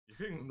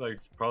can like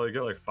probably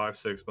get like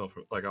 5-6 mil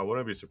for like I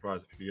wouldn't be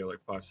surprised if you get like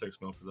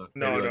 5-6 mil for that.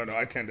 No, maybe, no, like, no.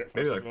 I can't get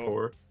maybe 5, like 6 mil.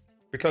 4.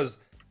 Because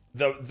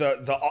the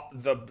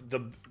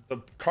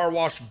car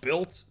wash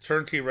built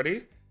turnkey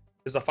ready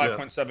is a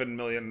 $5.7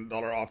 million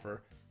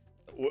offer.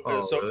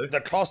 Oh, So really?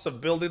 the cost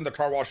of building the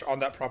car wash on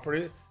that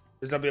property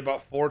is gonna be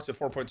about 4 to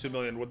 4.2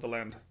 million with the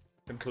land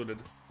included.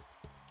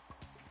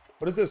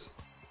 What is this?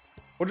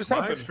 What just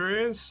happened?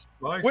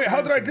 Wait,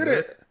 how did I get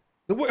it?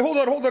 Wait, hold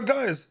on,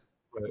 guys.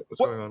 Wait, what's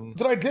What going on?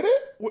 did I get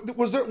it?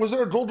 Was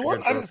there a gold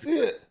one? I didn't see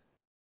it.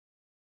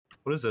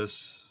 What is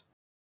this?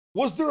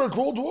 Was there a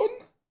gold one?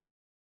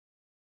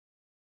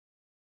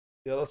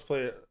 Yeah, let's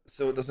play it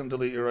so it doesn't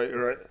delete. You're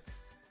right.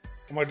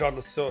 Oh my god,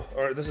 let's so.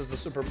 All right, this is the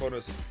super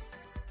bonus.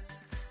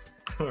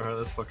 All right,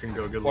 let's fucking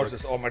go. Good Watch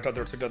luck. this. Oh my god,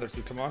 they're together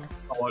too. Come on.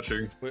 I'm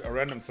watching. Wait, a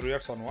random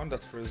 3x on one.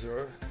 That's crazy,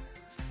 right?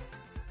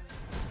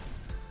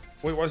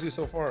 Wait, why is he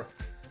so far?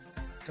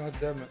 God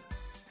damn it.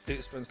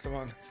 8 spins. Come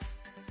on.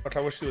 Fuck,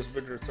 I wish he was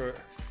bigger. It's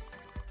alright.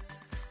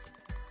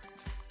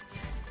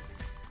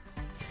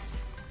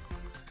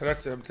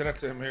 Connect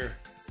to him here.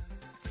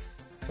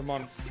 Come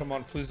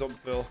on, please don't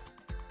fail.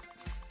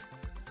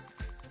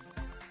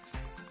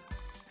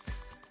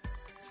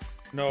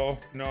 No,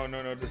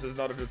 this is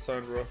not a good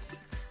sign, bro.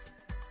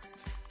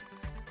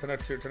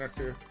 Connect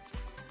here.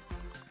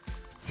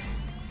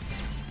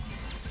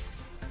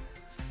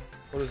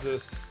 What is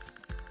this?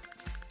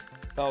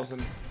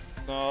 1,000.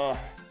 No,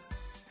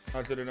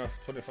 not good enough.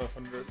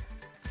 2,500.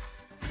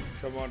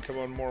 Come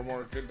on,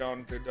 more. Get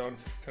down.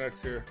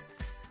 Connect here,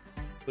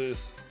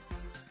 please.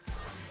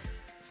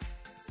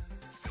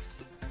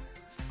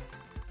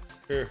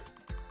 Here.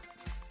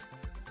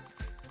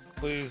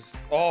 Please.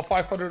 Oh,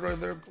 500 right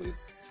there, please.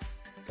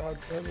 God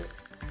damn it.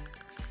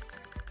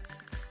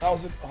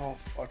 1,000. Oh,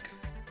 fuck.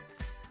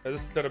 Yeah,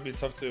 this is gonna be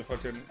tough to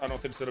fucking. I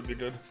don't think it's gonna be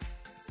good.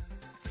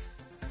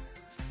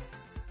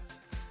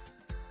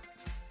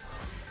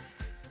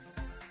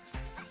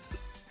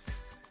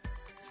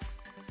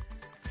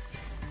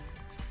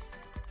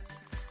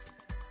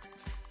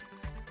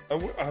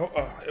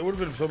 It would have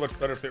been so much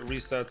better if it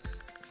resets.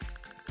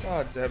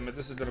 God damn it,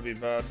 this is gonna be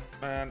bad.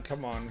 Man,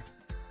 come on.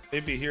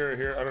 Maybe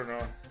here, I don't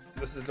know.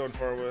 This is going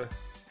far away.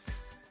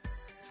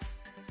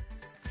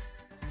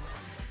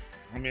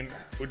 I mean,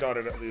 we got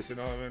it at least, you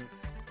know what I mean?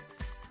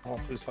 Oh,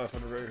 please,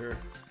 500 right here.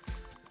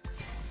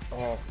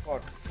 Oh,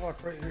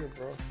 fuck, right here,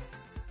 bro.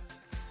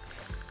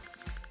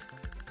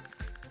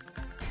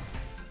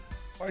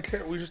 Why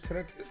can't we just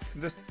connect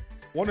this?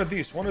 One of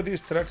these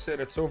connects it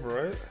and it's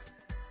over, right?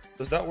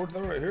 Does that work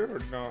though right here or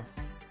no?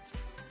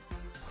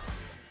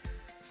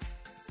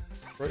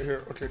 Right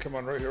here. Okay, come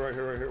on, right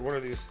here. One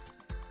of these.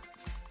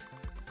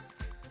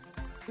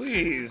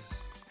 Please.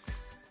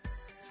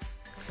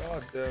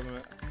 God damn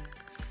it.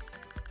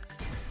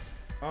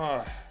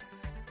 Ah.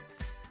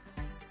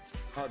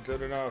 Not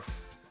good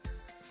enough.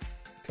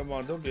 Come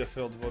on, don't be a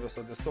failed bonus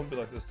on this. Don't be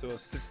like this to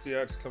us.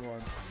 60x, come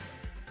on.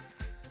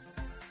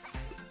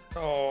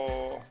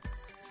 Oh.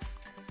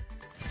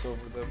 It's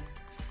over them.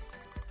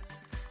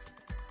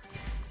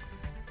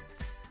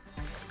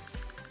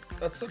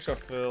 That's such a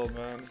fail,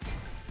 man.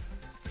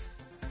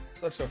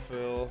 Such a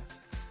fail.